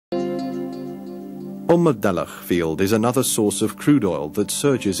Dalkh field is another source of crude oil that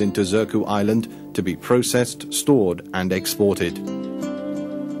surges into Zirku Island to be processed, stored and exported.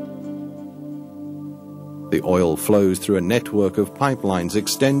 The oil flows through a network of pipelines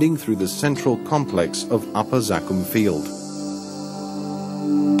extending through the central complex of Upper Zakum field.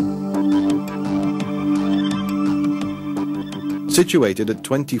 Situated at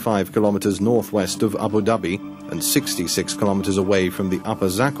 25 kilometers northwest of Abu Dhabi and 66 kilometers away from the Upper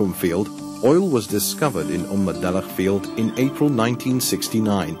Zakum field, oil was discovered in Dalkh field in April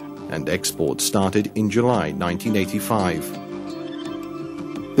 1969 and exports started in July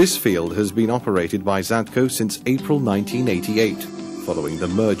 1985. This field has been operated by Zadco since April 1988, following the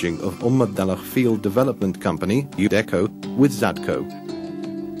merging of Dalkh Field Development Company, UDECO, with Zadco.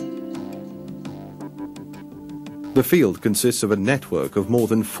 The field consists of a network of more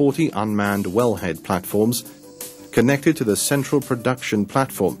than 40 unmanned wellhead platforms connected to the central production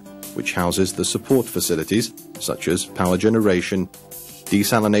platform, which houses the support facilities such as power generation,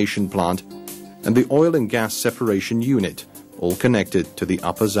 desalination plant, and the oil and gas separation unit, all connected to the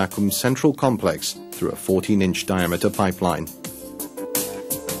Upper Zakum central complex through a 14-inch diameter pipeline.